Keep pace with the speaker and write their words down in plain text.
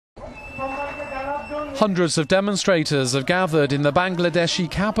Hundreds of demonstrators have gathered in the Bangladeshi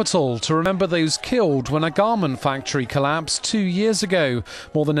capital to remember those killed when a garment factory collapsed 2 years ago.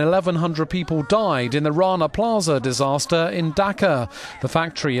 More than 1,100 people died in the Rana Plaza disaster in Dhaka. The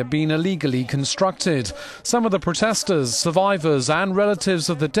factory had been illegally constructed. Some of the protesters, survivors and relatives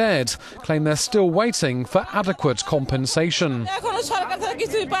of the dead claim they're still waiting for adequate compensation.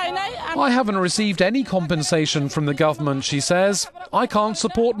 I haven't received any compensation from the government, she says. I can't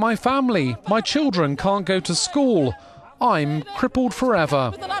support my family. My children can't go to school. I'm crippled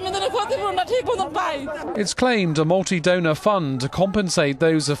forever. It's claimed a multi-donor fund to compensate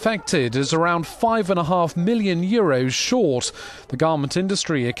those affected is around €5.5 million short. The garment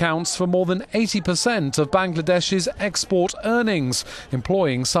industry accounts for more than 80% of Bangladesh's export earnings,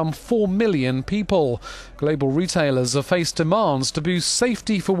 employing some 4 million people. Global retailers have faced demands to boost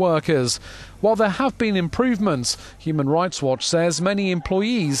safety for workers. While there have been improvements, Human Rights Watch says many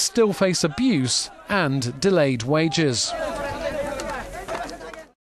employees still face abuse and delayed wages.